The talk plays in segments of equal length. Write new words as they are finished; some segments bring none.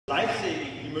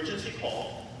basic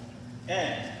call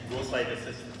and roadside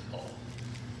assistance call.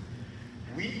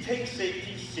 We take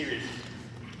safety seriously,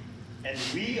 and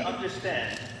we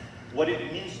understand what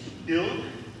it means to build,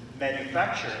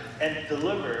 manufacture, and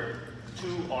deliver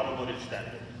to automotive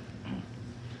standard.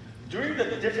 During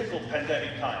the difficult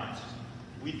pandemic times,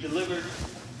 we delivered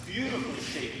beautifully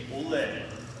shaped OLED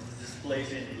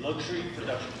displays in luxury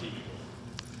production vehicles.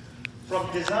 From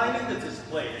designing the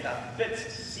display that fits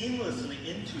seamlessly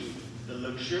into the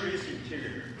luxurious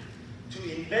interior,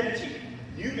 to inventing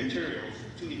new materials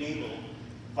to enable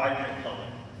vibrant color.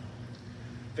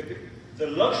 The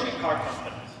luxury car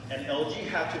companies and LG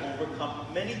had to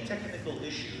overcome many technical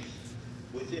issues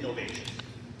with innovation.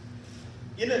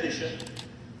 In addition,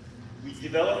 we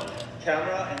developed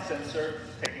camera and sensor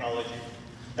technology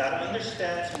that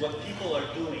understands what people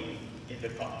are doing in the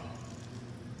car.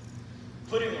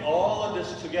 Putting all of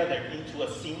this together into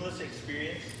a seamless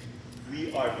experience,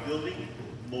 we are building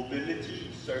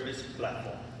mobility service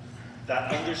platform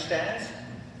that understands,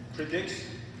 predicts,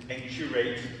 and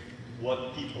curates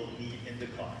what people need in the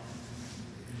car.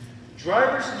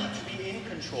 Drivers need to be in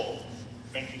control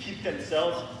and keep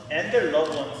themselves and their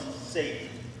loved ones safe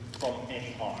from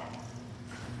any harm.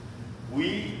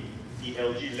 We, the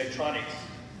LG Electronics,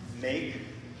 make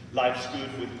life's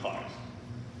good with cars.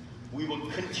 We will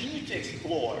continue to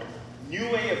explore new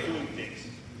ways of doing things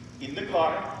in the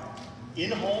car,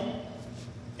 in home,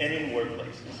 and in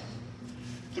workplaces.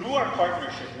 Through our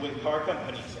partnership with car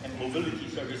companies and mobility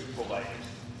service providers,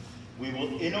 we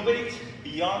will innovate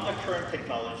beyond the current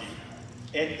technology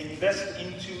and invest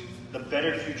into the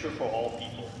better future for all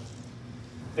people.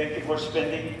 Thank you for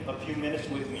spending a few minutes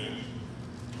with me.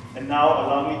 And now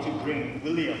allow me to bring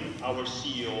William, our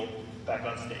CEO, back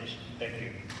on stage. Thank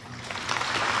you.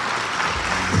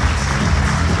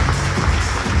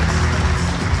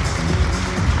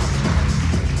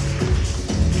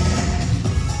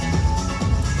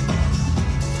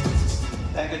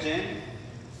 Thank you, Jim.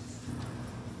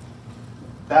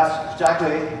 That's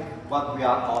exactly what we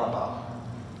are all about.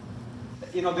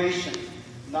 Innovation,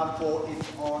 not for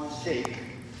its own sake,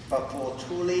 but for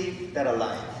truly better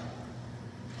life,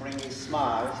 bringing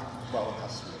smiles to our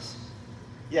customers.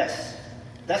 Yes,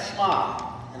 that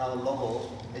smile in our logo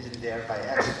isn't there by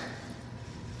accident.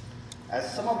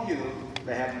 As some of you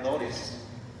may have noticed,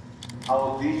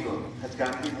 our visual has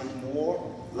gotten even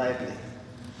more lively,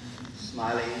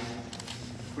 smiling,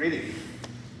 greeting,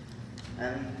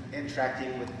 and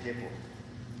interacting with people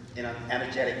in an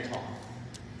energetic tone.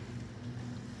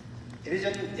 It is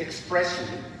an expression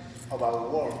of our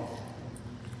warmth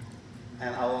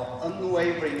and our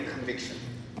unwavering conviction.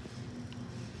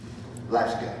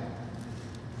 Life's good.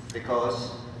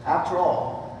 Because after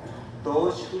all,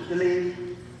 those who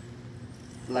believe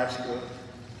life's good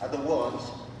are the ones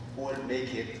who will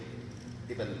make it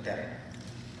even better.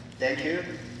 Thank you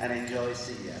and enjoy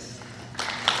CES.